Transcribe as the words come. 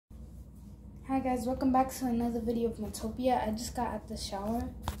Hi guys, welcome back to another video of Miitopia. I just got out the shower.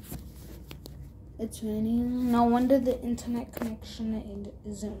 It's raining. No wonder the internet connection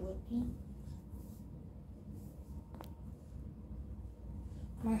isn't working.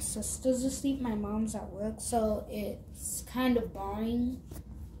 My sister's asleep, my mom's at work, so it's kind of boring.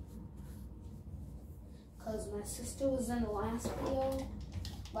 Because my sister was in the last video,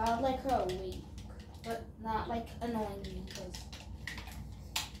 but I'd like her awake, but not like annoying me because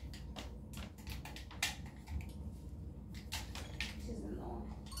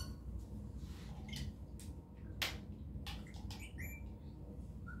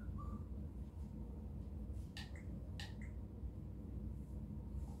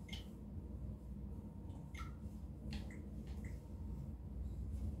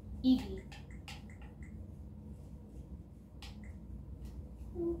Evie.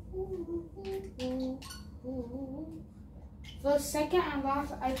 For a second,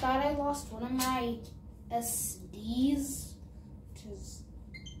 I thought I lost one of my SDs,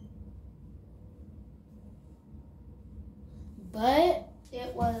 but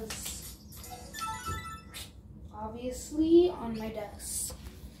it was obviously on my desk.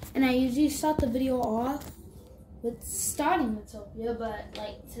 And I usually start the video off with starting Miitopia, but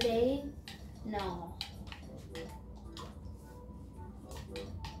like today, no.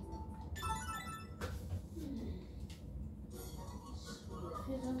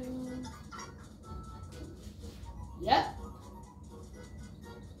 Yep.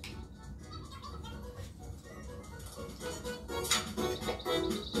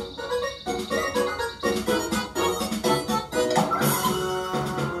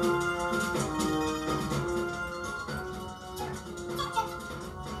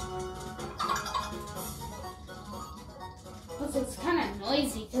 It's kind of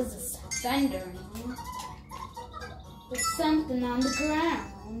noisy because it's thundering. There's something on the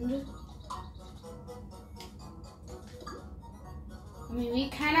ground. I mean, we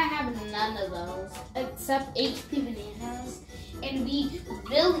kind of have none of those except HP bananas, and we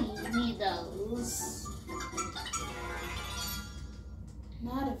really need those.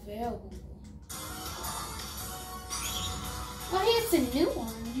 Not available. Oh, hey, it's a new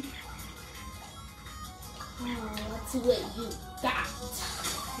one. Oh, let's see what you got.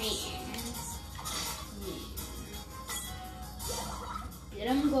 Let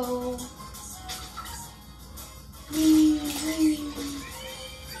him go.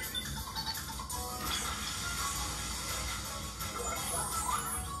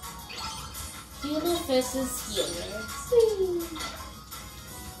 Healer versus healer.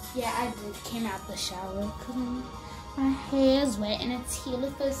 Yeah, I did came out the shower because my hair's wet and it's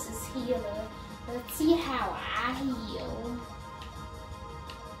healer versus healer. Let's see how I heal.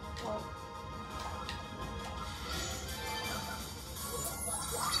 Oh.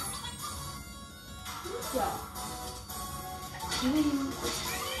 Yeah.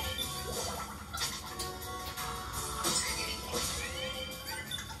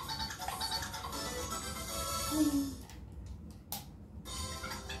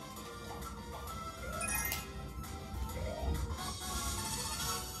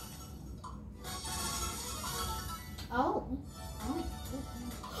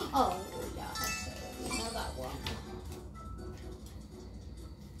 Oh, yeah, I know that one.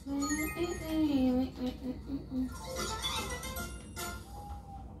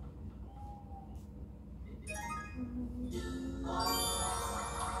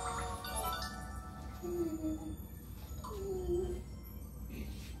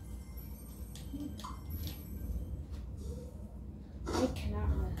 I cannot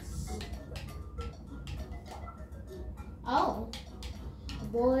miss. Oh.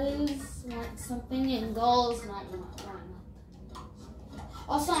 Boys want something and girls not want nothing.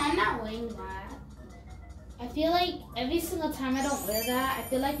 Also, I'm not wearing that. I feel like every single time I don't wear that, I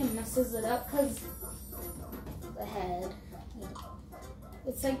feel like it messes it up because the head.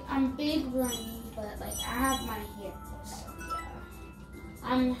 It's like I'm big brain, but like I have my hair. So yeah,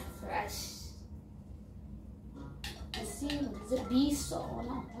 I'm fresh. Let's see, is it B so?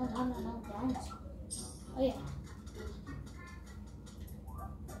 No, brown. Oh yeah.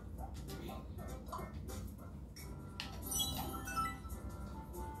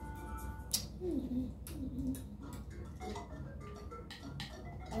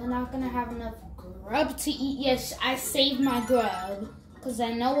 We're not gonna have enough grub to eat. Yes, I saved my grub because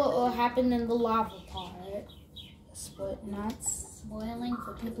I know what will happen in the lava part. Not spoiling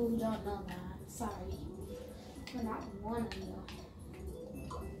for people who don't know that. Sorry, we're not warning you.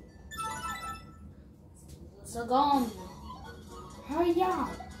 So go on. Hurry up.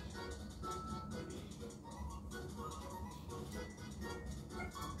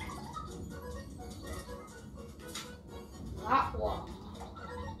 lot while.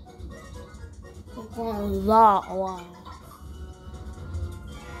 For a lot while.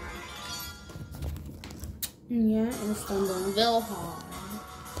 Yeah, it's done real hard.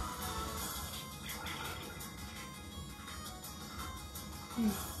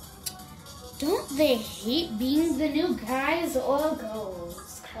 Don't they hate being the new guys or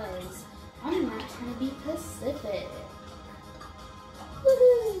girls? Cause I'm not trying to be Pacific.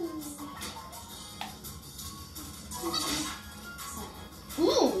 Woohoo!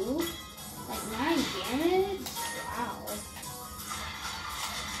 Ooh, like 9 damage? Wow.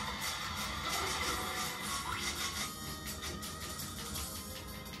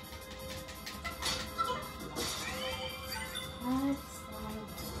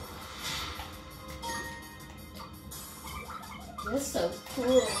 That's so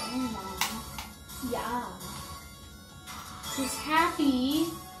cool, Mom. Yeah. She's happy.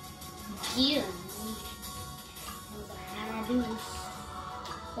 Gearing.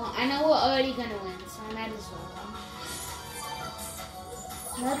 Well, I know we're already gonna win, so I might as well.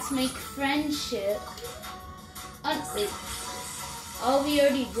 Let's make friendship. Wait. Oh, we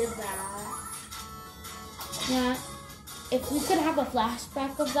already did that. Yeah. If we could have a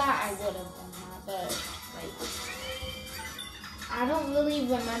flashback of that, I would have done that, but like I don't really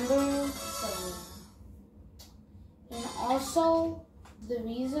remember, so. And also, the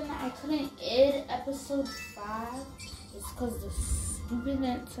reason I couldn't end episode 5 is because the stupid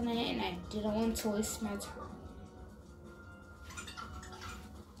internet, and I didn't want to waste my time.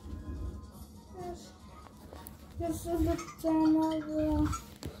 This is the time of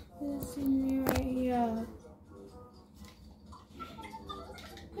this is me right here.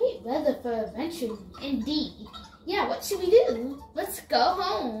 Great weather for adventure, indeed. Yeah, what should we do? Let's go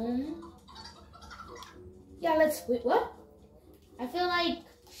home. Yeah, wait, what? I feel like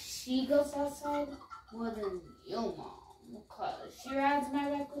she goes outside more than your mom, because she rides my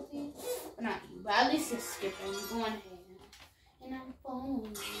bike with you. But not you, but at least you're skipping, going ahead. And I'm following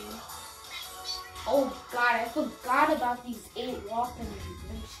you. Oh God, I forgot about these 8 walking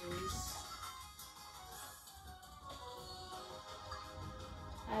adventures.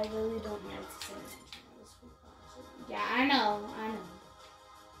 I really don't know what to say. Yeah, I know.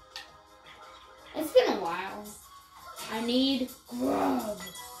 It's been a while. I need grub.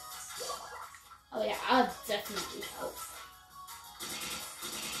 Oh yeah, I'll definitely help.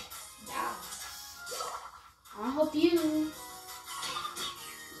 Yeah. I'll help you.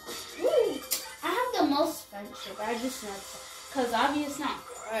 Woo. I have the most friendship. I just know, because obviously not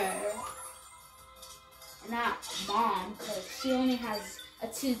her. And not Mom, because she only has a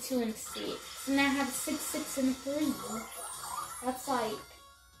 2, 2, and 6. And I have 6, 6, and 3. That's like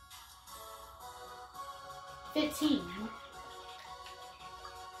 15.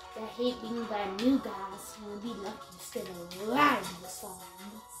 I hate being by new guys who will be lucky to stay alive this long.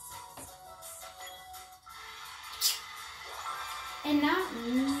 And not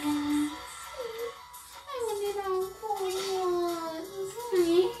me. I want it all for once.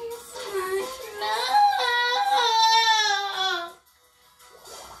 No.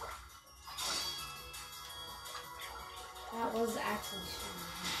 That was actually true.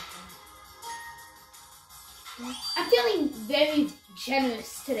 I'm feeling very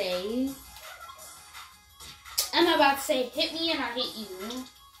generous today. I'm about to say, hit me and I hit you.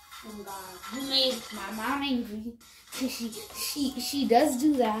 Oh God, you made my mom angry. She does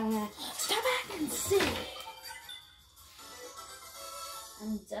do that. Stop acting silly.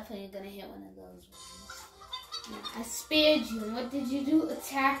 I'm definitely gonna hit one of those ones. Yeah, I spared you. And what did you do?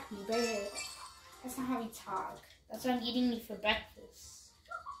 Attack me, baby. That's not how we talk. That's why I'm eating me for breakfast.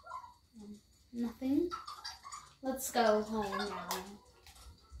 Nothing. Let's go home now.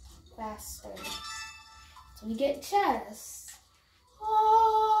 Faster. So we get chests.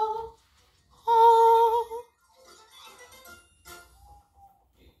 Oh, oh.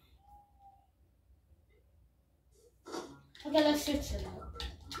 Okay, let's switch it up.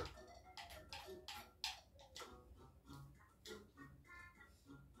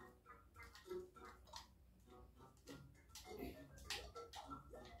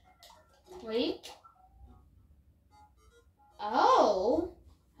 Wait. Oh,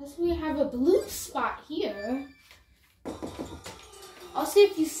 as we have a blue spot here. Also,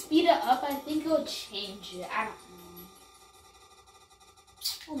 if you speed it up, I think it'll change it. I don't know.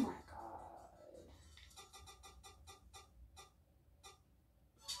 Oh my God.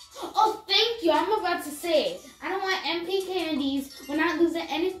 Oh, thank you. I'm about to say, I don't want MP candies. We're not losing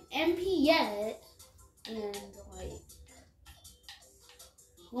any MP yet. And like,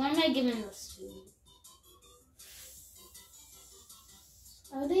 who am I giving this to?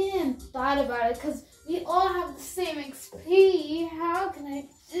 Are they in thought about it because we all have the same XP. How can I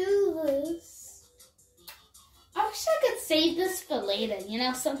do this? I wish I could save this for later, you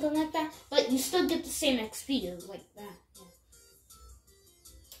know, something like that. But you still get the same XP like that. Yeah.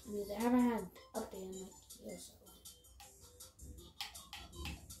 I mean, they haven't had update in like years.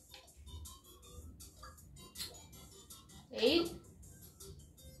 Wait.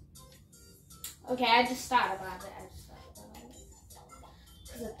 Okay, I just thought about it.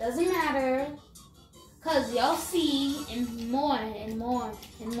 Because it doesn't matter. Because y'all see in more and more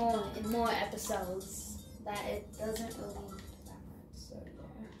and more and more episodes that it doesn't really matter that much. So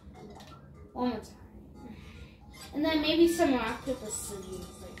yeah. One more time. And then maybe some rock, paper, scissors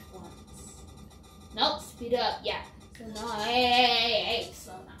like once. Nope, speed up. Yeah. So no, hey,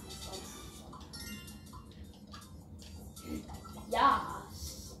 slow down.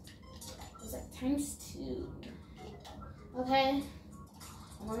 Yes. It was like ×2. Okay.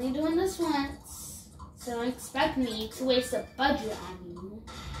 I'm only doing this once. So don't expect me to waste a budget on you.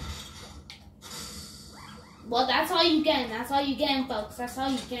 Well, that's all you get. That's all you getting, folks. That's all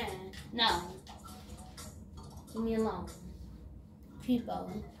you getting. No. Leave me alone.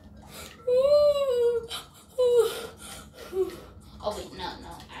 People. Oh, wait. No.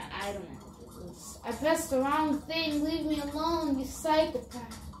 I don't know. I pressed the wrong thing. Leave me alone, you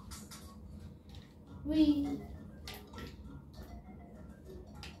psychopath. You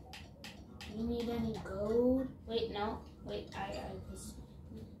need any gold? Wait, no. Wait, I just...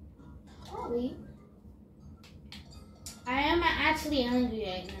 Oh, wait. I am actually hungry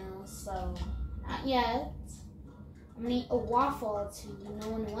right now, so... Not yet. I'm gonna eat a waffle or two. No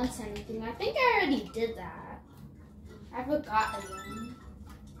one wants anything. I think I already did that. I forgot again.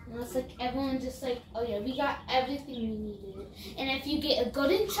 And it's like everyone just like, oh yeah, we got everything we needed. And if you get a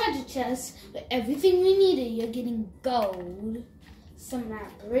golden treasure chest with everything we needed, you're getting gold. Some of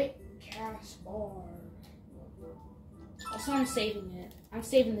that brick cash bar. Also, I'm saving it. I'm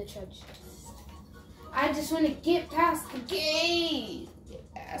saving the treasure chest. I just want to get past the gate.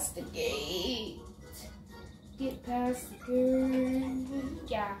 Get past the gate. Get past the gate.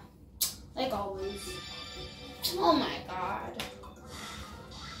 Yeah, like always. Oh my god.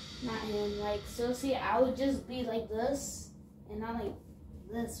 Not him. Like, seriously, I would just be like this and not like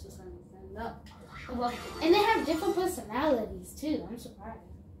this for some reason. No. Well, and they have different personalities too. I'm surprised.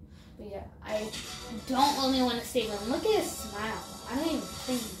 But yeah, I don't really want to save him. Look at his smile. I don't even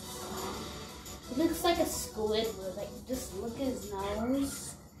think he's smiling. It looks like a Squidward. Like, just look at his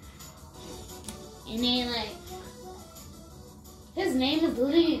nose. And then, like, his name is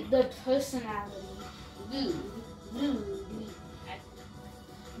literally the personality. Rudy.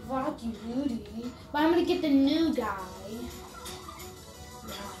 Rocky Rudy. But I'm gonna get the new guy.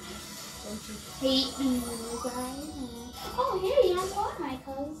 Don't you hate the new guy? Oh, here you are, my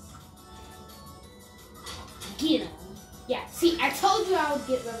cuz. Get him. Yeah, see, I told you I would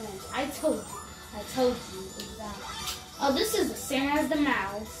get revenge. I told you exactly. Oh, this is the same as the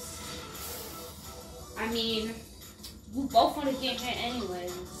mouse. I mean, we both want to get hit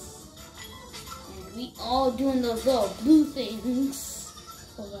anyways. And we all doing those little blue things.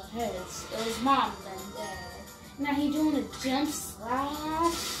 Over our heads. It was mom then dad. Now he doing a jump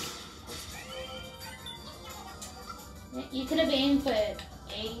slash. You could have aimed for A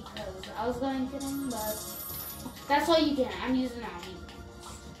because I was going to get him, but that's all you get. I'm using our weakness.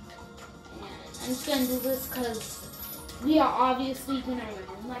 And I'm just going to do this because we are obviously going to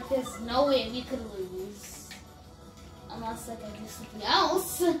win. Like, there's no way we could lose. Unless, like, I do something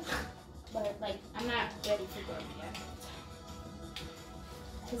else. But, like, I'm not ready for going yet.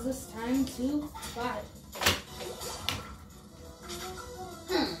 Because it's time to fight.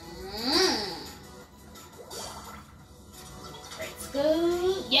 Let's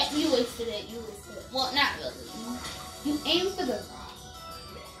go. Yep, you wasted it. Well, not really. You aim for the rock.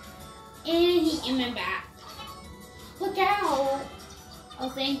 And he aimed back. Look out. Oh,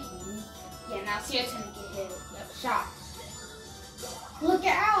 thank you. Yeah, now it's your turn to get hit. Yep, shot. Look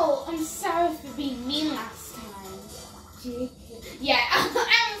out. I'm sorry for being mean last time. JK. Yeah,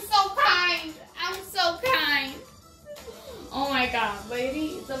 I'm so kind. Oh my god,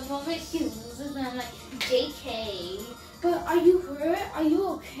 lady. The moment she loses, I'm like, JK. But are you hurt? Are you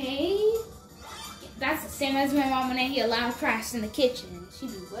okay? Yeah, that's the same as my mom when I hear a loud crash in the kitchen. She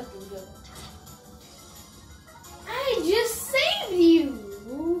be looking good. I just saved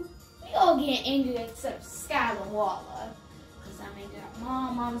you. We all get angry except Skylar Waller. Because I'm angry at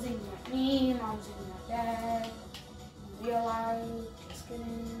mom, mom's angry at me, mom's angry at dad. Real life, just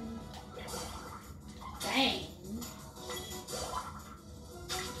kidding. Dang.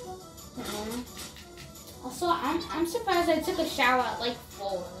 Also, I'm surprised I took a shower at like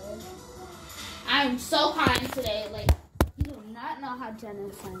 4. I'm so kind today. Like, you do not know how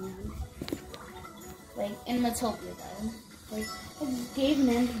generous I am. Like, in Miitopia, though. Like, I just gave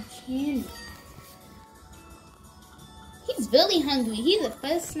him candy. He's really hungry. He's the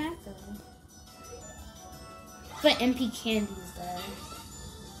first snack, though. For MP candies, though.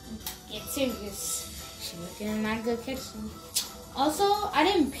 Get serious. She working in my good kitchen. Also, I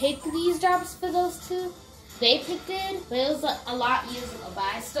didn't pick these jobs for those two. They picked it, but it was a lot years ago, but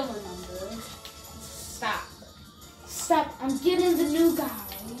I still remember. Stop. Stop. I'm getting the new guy.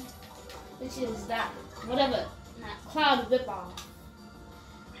 Which is that, whatever, that cloud ripoff.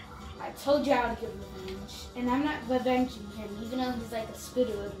 I told you I would give revenge. And I'm not revenging him, even though he's like a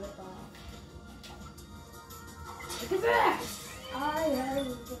Squidward ripoff. Look at that!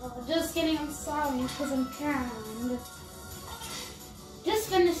 Just kidding, I'm sorry, because I'm kind. Just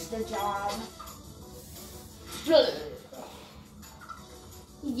finish the job.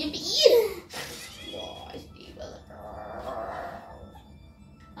 Yippee!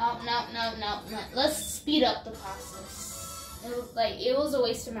 Oh, no. Let's speed up the process. It was a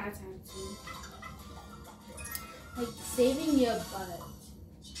waste of my time too. Like saving your butt.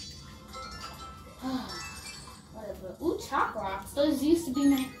 Whatever. Ooh, Chalk Rocks. Those used to be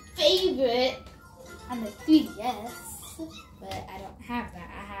my favorite on the 3DS. But I don't have that.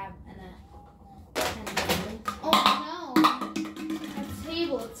 I have oh no! My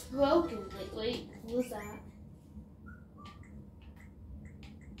table, it's broken. Wait, what was that?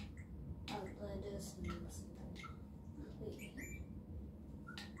 Oh, this. Wait.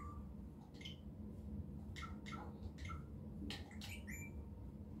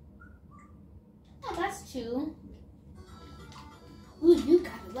 Oh, that's two. Ooh, you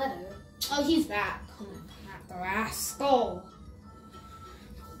got a letter. Oh, he's back. Come on, not the rascal.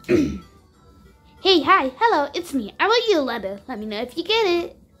 Hey, hi, hello, it's me. I wrote you a letter. Let me know if you get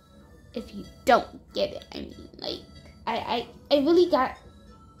it. If you don't get it, I mean, like, I really got,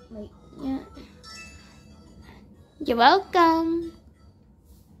 like, yeah. You're welcome.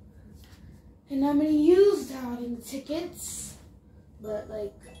 And I'm gonna use doubting tickets. But,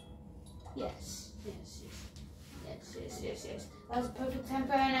 like, yes. That was a perfect time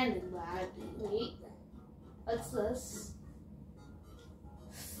for an ending, but wait. What's this?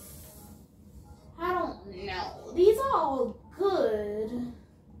 I don't know. These are all good.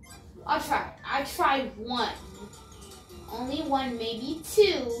 I tried one. Only one, maybe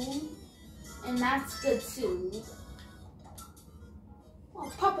two. And that's good too.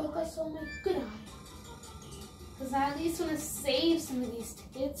 Oh, Papa, I saw my good eye. Because I at least want to save some of these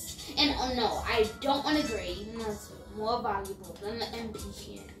tickets. And oh no, I don't want to grade, even though it's more valuable than the MP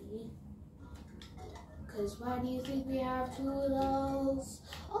candy. Because why do you think we have two of those?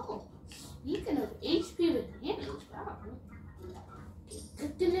 Oh. Speaking of HP bananas, wow.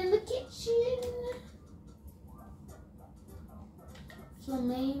 Cooking in the kitchen.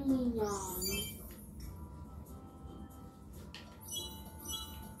 Filet mignon.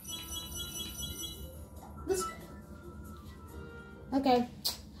 This way. Okay.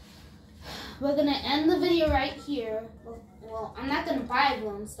 We're gonna end the video right here. Well, I'm not gonna buy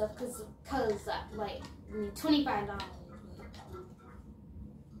everyone stuff because like, I mean, $25.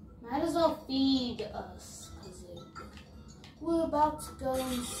 Might as well feed us, cause we're about to go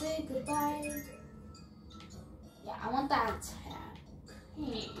and say goodbye. Yeah, I want that attack.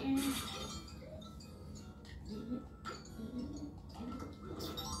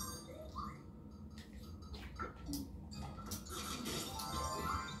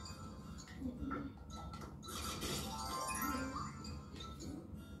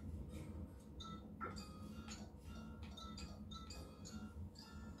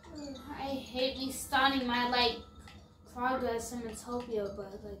 I hate restarting my progress in Miitopia,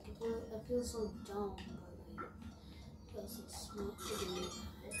 but like it feels so dumb, but like it feels so smart to do that.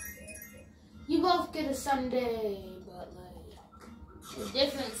 You both get a Sunday, but like the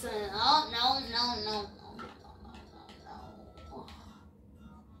difference in no.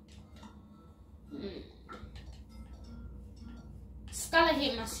 Scarlet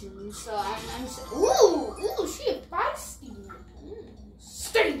hate mushrooms, so I'm ooh, she a feisty.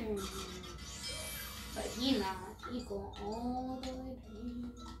 Sting. But he not. He go all the way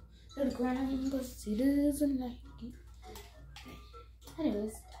to the ground, but he doesn't like it.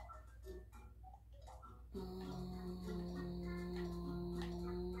 Anyways.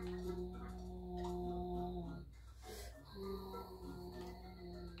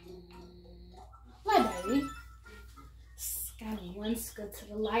 Library. Skylar wants to go to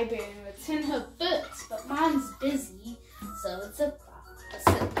the library and return her books, but Mom's busy, so it's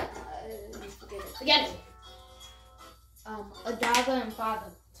forget it. A daughter and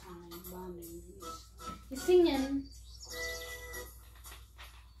father time bonding. He's singing.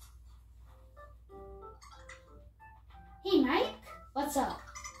 Hey, Mike. What's up?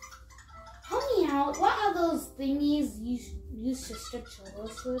 Help me out. What are those thingies you use to stretch your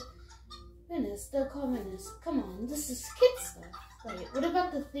horse with? Goodness, they're called Venice. Come on, this is kid stuff. Wait, what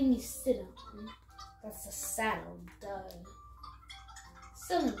about the thing you sit on? That's a saddle, duh.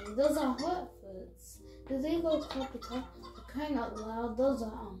 Suddenly, those are hotfoots. Do they go copycat? For crying out loud, those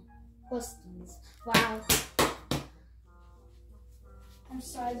are questions. Wow. I'm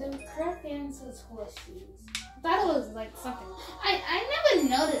sorry, the correct answer is horseshoes. I thought it was like something. I never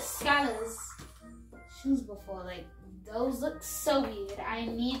noticed Skylar's shoes before. Like, those look so weird. I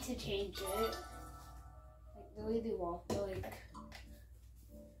need to change it. Like, the way they walk, they're like.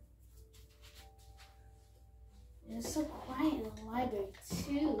 It's so quiet in the library,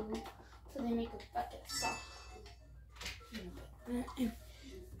 too. So they make a bucket of salt.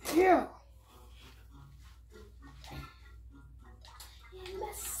 Yeah. In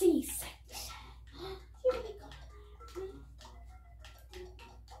the C section. Here we go.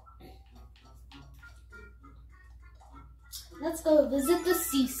 Let's go visit the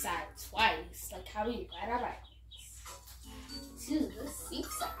seaside twice, like how we ride our bikes. To the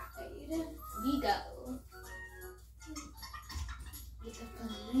seaside we go. Miitopa.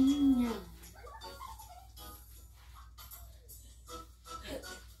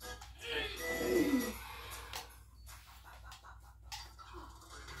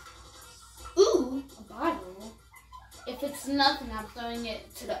 Ooh, a bottle. If it's nothing, I'm throwing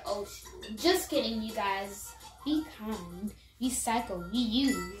it to the ocean. Just kidding, you guys. Be kind. Recycle.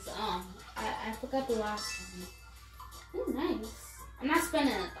 Reuse. I forgot the last one. Ooh, nice. I'm not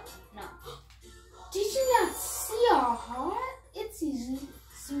spending it though. No. Did you not see our heart? It's easy.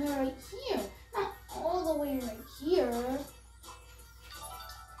 See right here. Not all the way right here.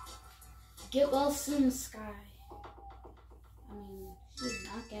 Get well soon, Sky. I mean, she's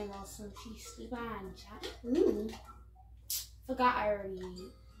not getting well soon. She's sleeping on chat. Ooh. Forgot I already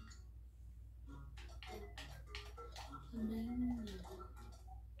ate.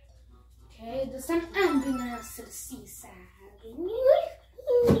 Okay, this time I'm bringing us to the seaside.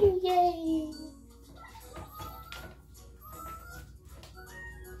 Yay!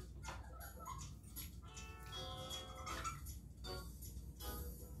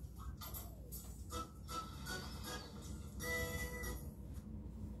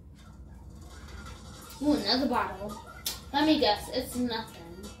 Ooh, another bottle. Let me guess, it's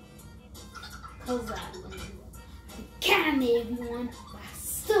nothing. Cause candy, everyone. But I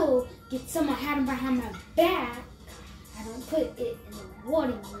still get someone hiding behind my back. I don't put it in the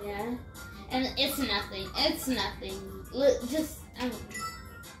water yet. And it's nothing. It's nothing. Look, just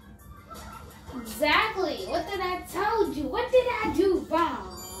exactly. What did I tell you? What did I do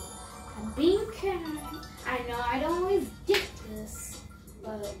wrong? I'm being kind. I know I don't always get this,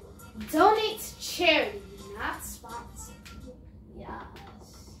 but donate to charity, not sponsor. Yes.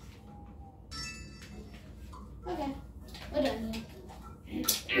 Okay, we're done here.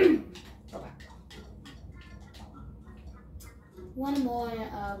 Go back. One more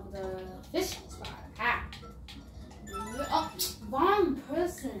of the fishing spot. Ah. Oh, wrong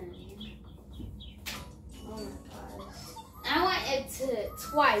person. Oh my gosh. I went into it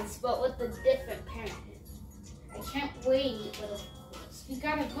twice, but with a different parent. I can't wait, but of course, we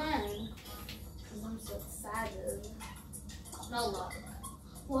gotta run. Because I'm so excited. No luck.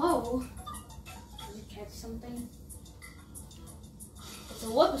 Whoa. Did you catch something? It's a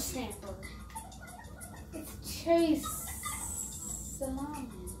whooper stamper. It's cherry salami.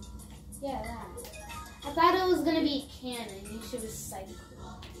 Yeah, that. I thought it was gonna be a cannon. You should recycle.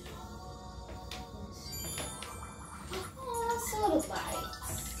 Oh, soda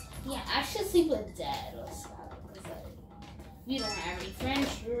bites. Yeah, I should sleep with Dad or Skylar because like we don't have any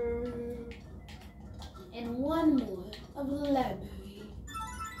friendship. And one more of the library.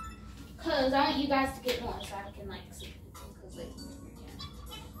 Cause I want you guys to get more so I can like sleep. Cause like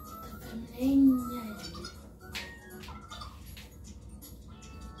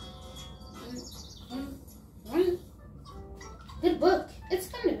good book. It's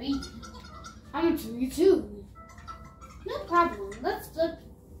fun to read. I'm going to read too. No problem. Let's flip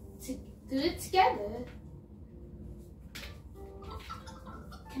to do it together.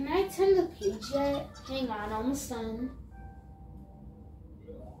 Can I turn the page yet? Hang on, almost done.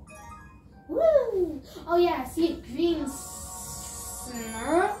 Woo! Oh yeah, see a green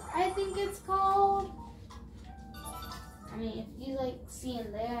snurp, I think it's called. I mean, if you like see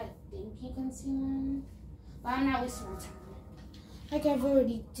in there, I think you can see one. But I'm not wasting my time. Like I've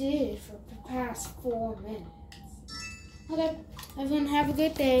already did for the past 4 minutes. Okay, everyone have a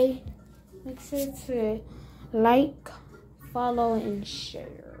good day. Make sure to like, follow, and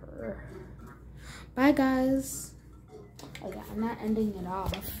share. Bye, guys. Okay, I'm not ending it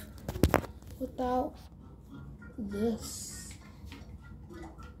off without this.